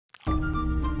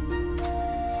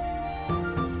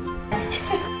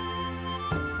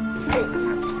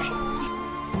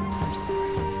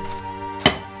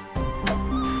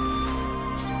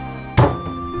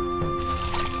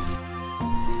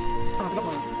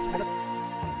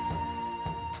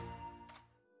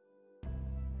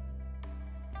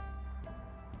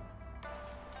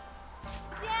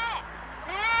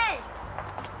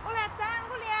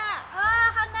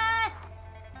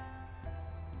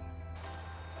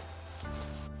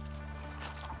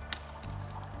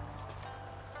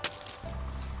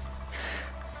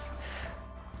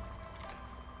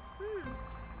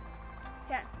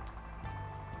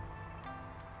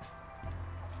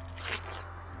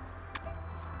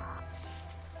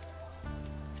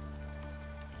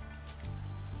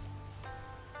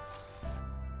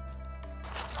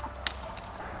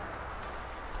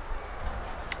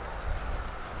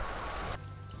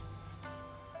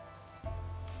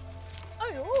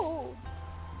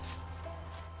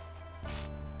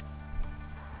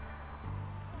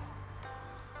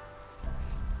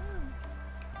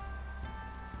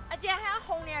姐还要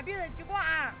红的，比如这几个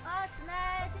啊。啊，是呢，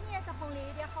今年是红的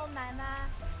有点好卖吗？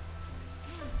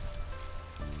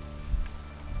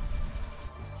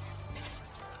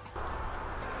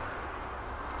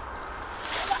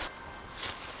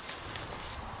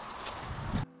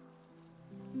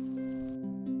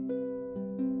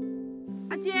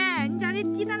阿姐，你家的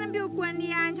地单能比我滚的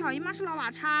呀？你瞧，一码是老袜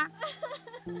叉。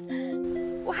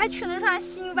我还穿得上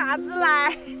新袜子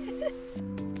来。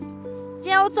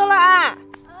姐，我走了啊。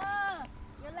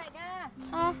又来干。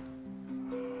好。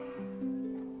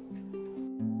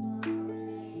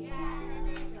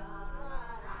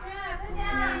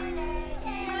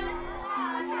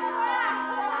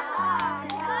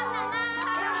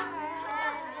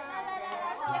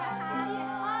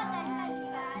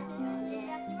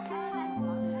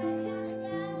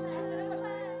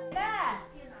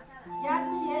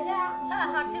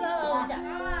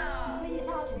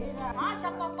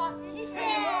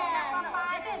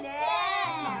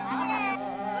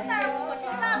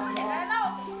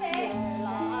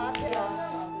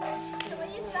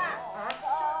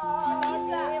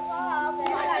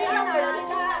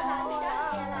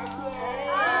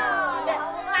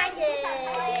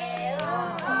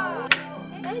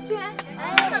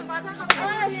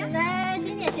是呢，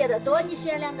今年结得多，你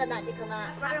选2个拿几个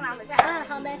嘛？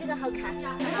好的，这个好看。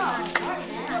二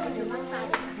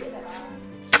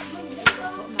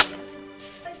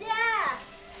姐，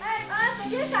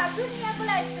这有啥子？你也不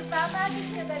来吃饭吗？今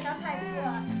天在上排骨。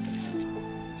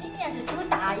今年是煮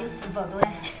大，有4百多嘞。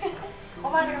我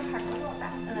把这个排骨做大。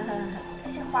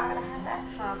先划给它来。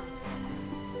好。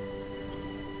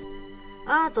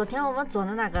昨天我们做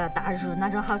的那个大肉那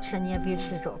种好吃，你也必须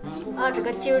吃着。这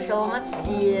个酒是我们自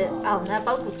己熬的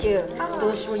保护酒，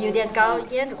度数有点高，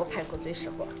腌这个排骨最适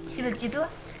合。有的几度？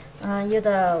有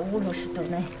的50、60度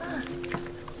呢。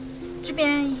这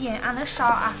边盐按的少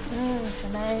啊。是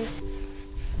的。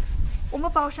我们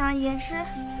包上盐时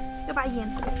要把盐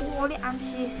多的按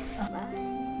起，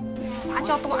花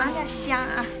椒多按点香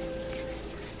啊。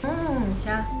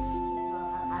香。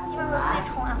一般都自己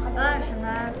冲啊。是呢。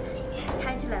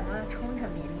踩起来嘛，冲成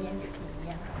面就可以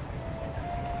腌了。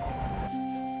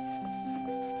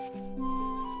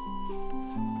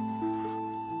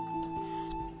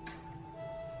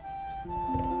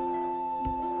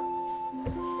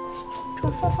这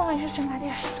个松松也是整那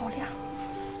点佐料，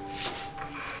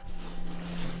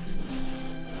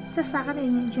再撒个点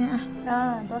盐卷啊。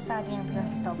多撒点，不要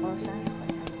到包上。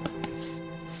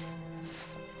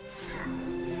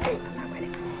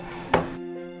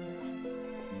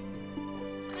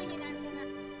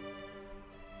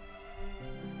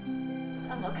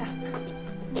我看。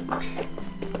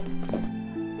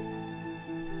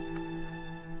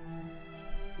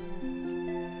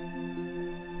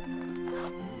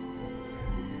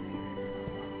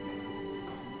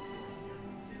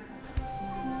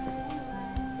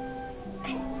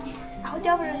然后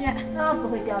掉不出去？不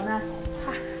会掉呢。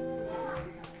好。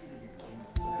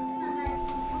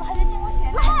我还没见过雪。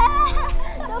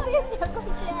都没有见过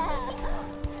雪。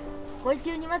过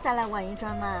久你们再来玩一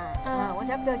转嘛。我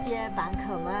家表姐办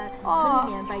客嘛，村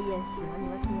里面摆演戏嘛，你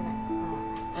们可以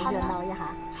来，热闹一下。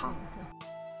好。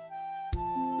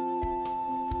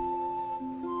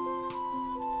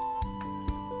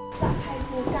腊排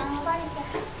骨刚挖一下。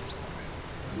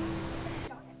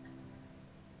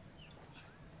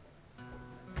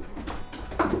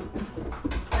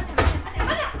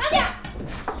慢点！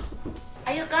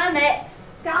还有干嘞。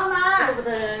干嘛？这不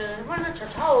得晚上吃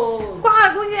炒。挂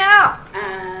1个月啊！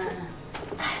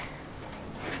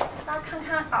大家看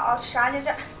看啥在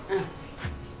这？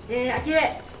阿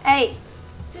姐，哎，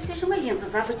这是什么银子？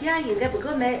咋不讲？应该不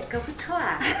够买，可会炒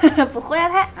啊？不会啊，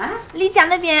他丽江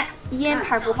那边腌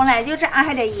排骨本来就这样，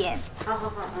还得腌。好，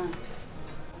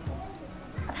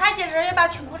他接着要把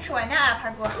全部吃完的啊，排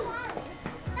骨。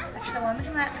吃的完不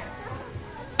成吗？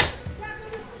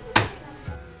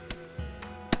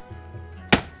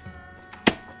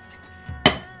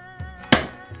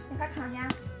你快尝呀！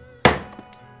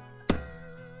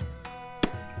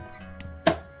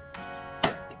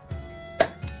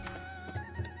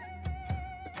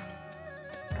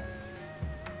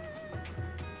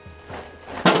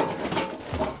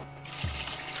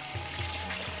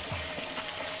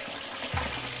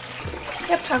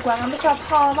这排骨俺不小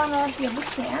泡，完了也不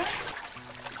咸。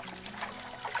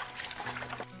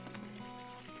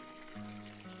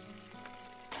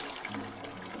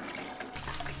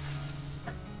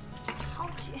好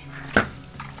气！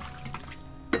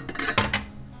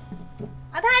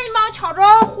阿太，你帮我敲着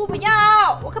壶不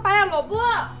要，我可拔点萝卜。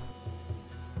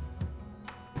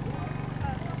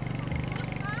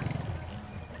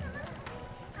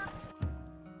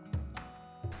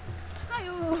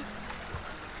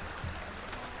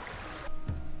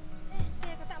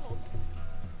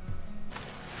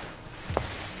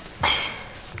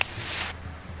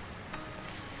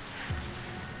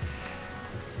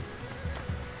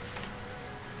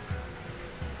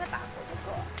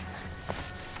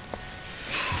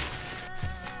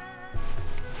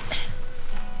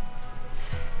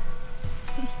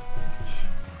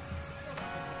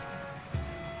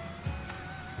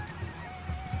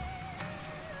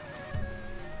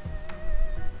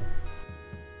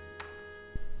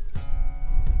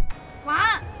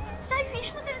下雨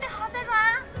是不是在这里好在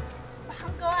转？我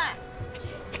喊狗哎！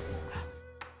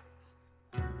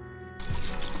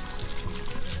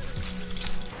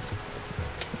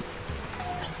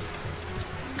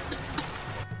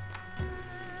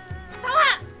大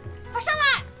碗，快上来！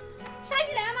下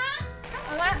雨来吗？大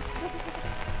碗，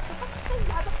下雨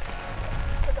来了，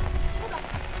走走，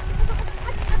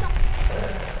快走，快走，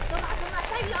走吧走吧，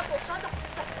下雨了，多少走，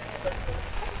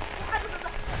快走走走。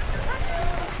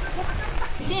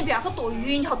今天不要喝多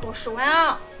雨，你好多湿温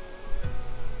啊！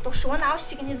多湿温拿我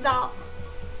洗给你澡，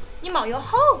你毛又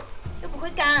厚又不会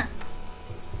干。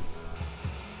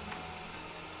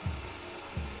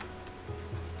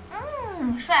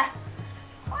帅！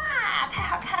哇，太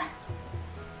好看！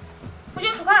不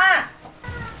许出款啊！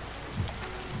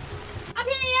阿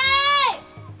平爷，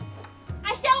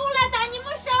俺下午来打你们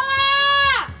手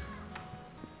啊！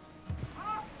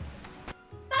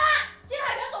大妈，今晚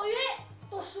这多雨，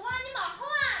多湿温，你毛厚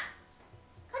啊！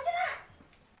快起来！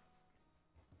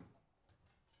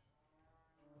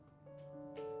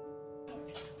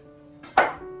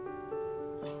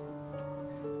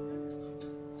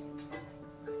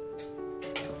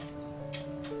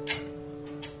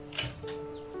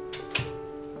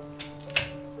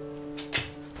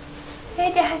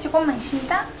这还是个扪心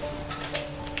蛋。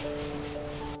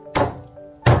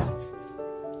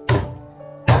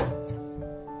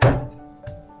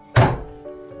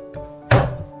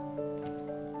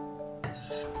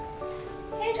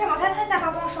这老太太家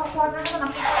把我说话，咱还不能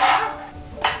不说。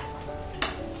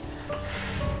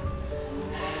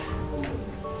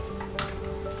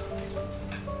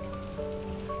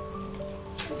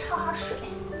先焯下水。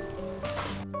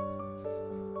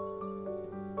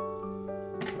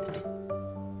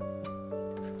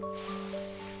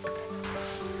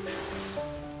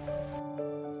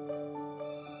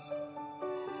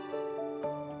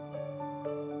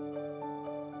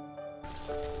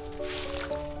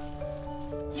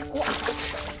一锅好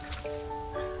吃。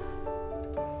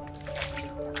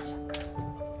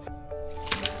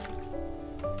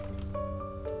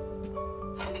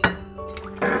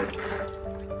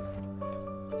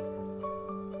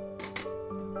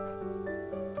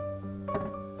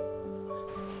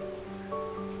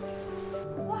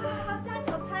哇，这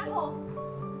条菜好！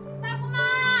大姑们，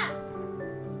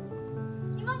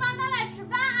你们晚点来吃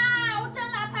饭啊！我蒸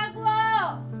腊排骨。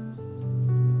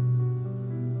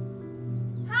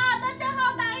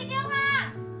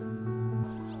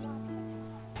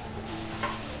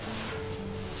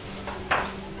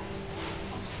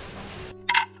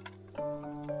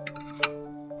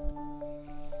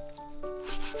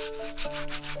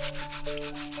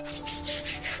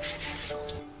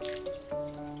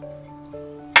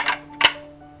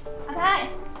阿太，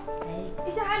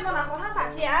你小孩没拿火汤发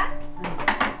起啊？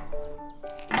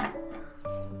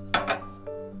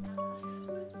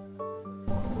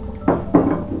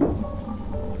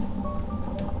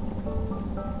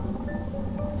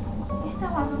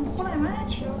大碗怎么过来嘛？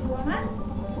切肉肉嘛？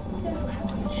这肉还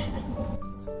可以吃。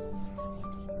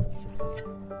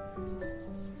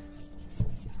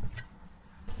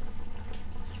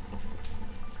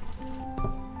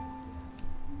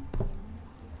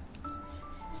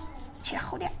切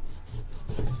厚点。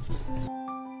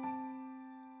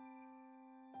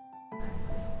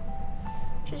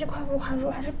这几块五花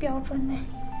肉还是标准的。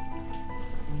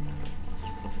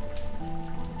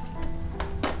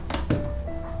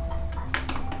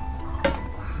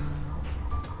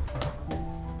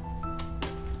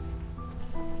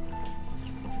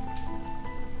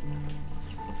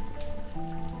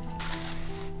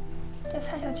这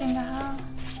菜小简单啊，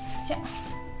这样。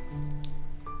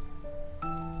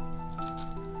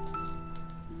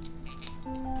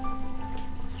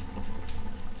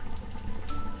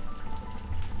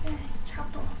差不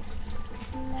多，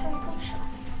菜也够吃了。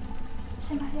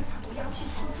先把这排骨舀起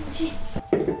出煮起。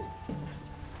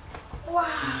哇！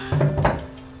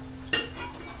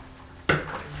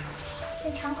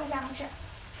先尝块家伙吃。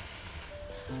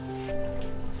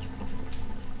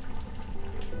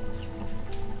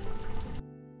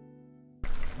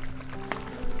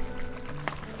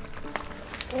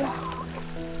哇！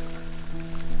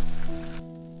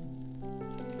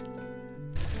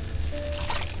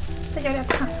再舀点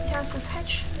汤加煮菜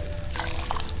吃。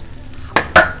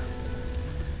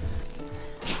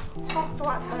好，煮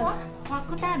瓦汤锅。花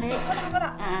够大没？够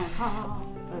大。好。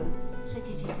是。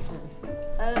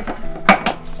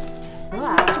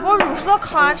这个肉是多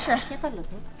烤啊吃。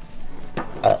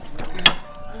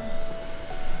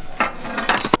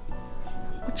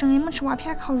我真也没吃瓦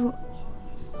片烤肉。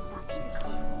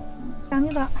讲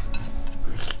你的。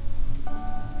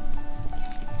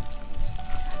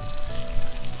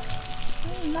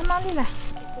慢慢的来。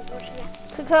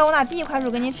可可，我拿第一块肉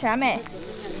给你吃啊没？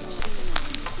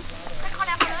再烤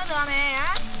2块肉得了没？啊？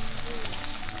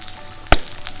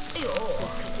哎呦，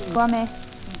熟了没？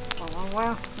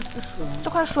这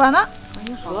块熟了。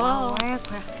说，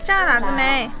快！蘸辣子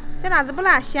没？这辣子不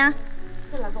辣香。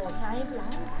这辣子我看也不辣。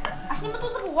啊，是你们肚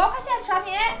子不饿，快下来吃辣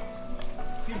片。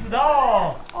听不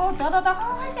到。哦，得，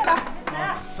快下来。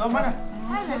来。怎么的？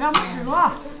哎，这让我吃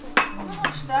了。我们好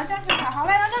吃的，这样就烤好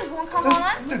了，那个肉烤好了。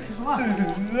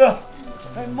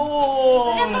哎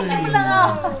莫。这东西不冷哦。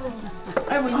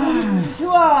哎莫，你吃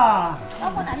球啊？老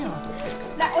婆拿去。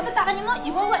来，我再打给你们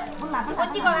一个碗。我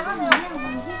递过来哈，没有。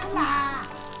不辣。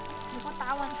一个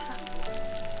大碗汤。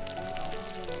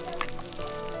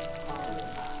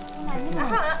那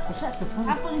好了。不是，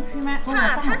它不能取吗？它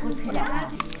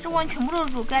是完全部的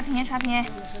肉改片刷片。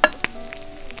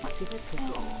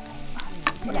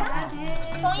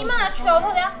送你妈去了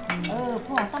头的。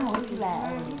不往上冒出来。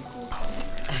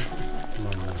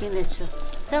现在吃，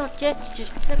再接吃。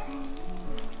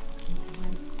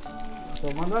我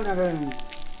们那两个人，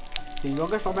顶多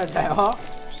个烧白菜啊。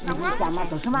干嘛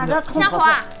都是嘛这香火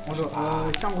啊！我说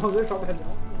香火跟烧白菜。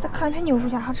再烤2片牛肉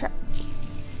下好吃。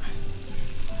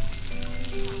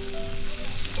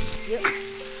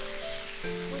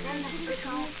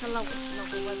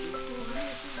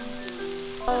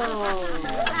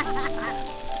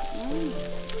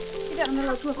一点都没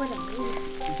露出过来。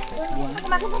干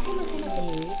嘛？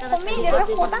后面一点点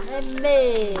火大。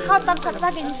好，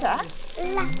打给你吃啊。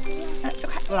这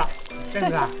块。是吧？真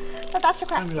的啊？再打7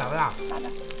块。真的啊？好的。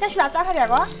再去拿炸开点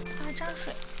个。还沾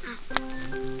水。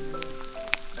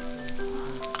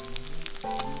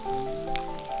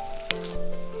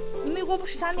你们如果不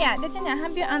吃上点，再讲讲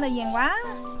喊别人的眼光。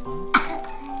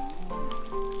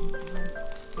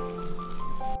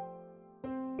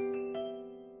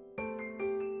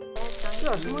主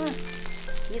要是我，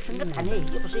你生个蛋的，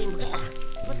也不是人不大。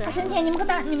他生天你们可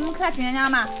他去人家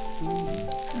嘛？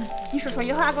你说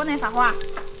以后阿哥能发火？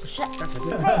不是，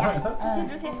菜呀，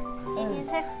这些。新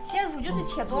菜。这肉就是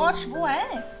切多吃不完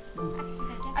的。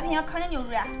阿平要烤点牛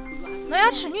肉呀？我要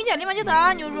吃女的，立马就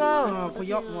到牛肉。不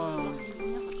要我，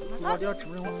我要吃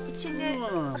不了。现在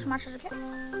我是妈吃这片。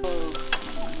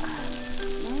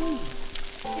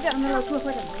一点都没露出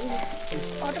或者没有。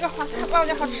哦，这个花菜我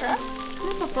觉得好吃。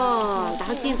不不，大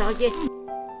姐。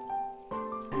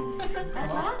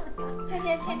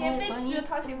天天被吃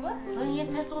讨媳妇。所以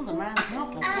才种这么要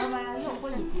火锅嘛，要火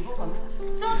力气火锅嘛。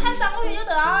种才3个月就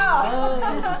得了。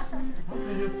这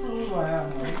就吃出来呀。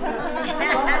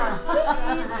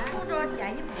出着建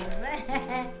议不来。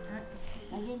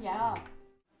赶紧叫。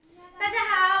大家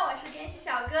好，我是滇西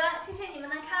小哥，谢谢你们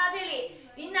能看到这里。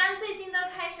云南最近都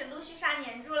开始陆续杀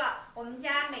年猪了，我们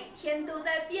家每天都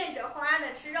在变着花样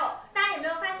的吃肉。大家有没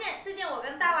有发现，最近我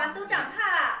跟大王都长胖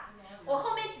了？我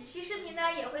后面几期视频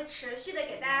呢，也会持续的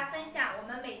给大家分享我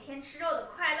们每天吃肉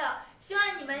的快乐。希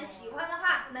望你们喜欢的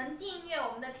话，能订阅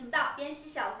我们的频道滇西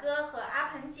小哥和阿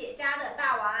鹏姐家的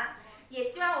大王。也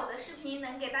希望我的视频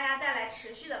能给大家带来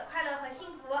持续的快乐和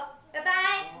幸福。拜拜。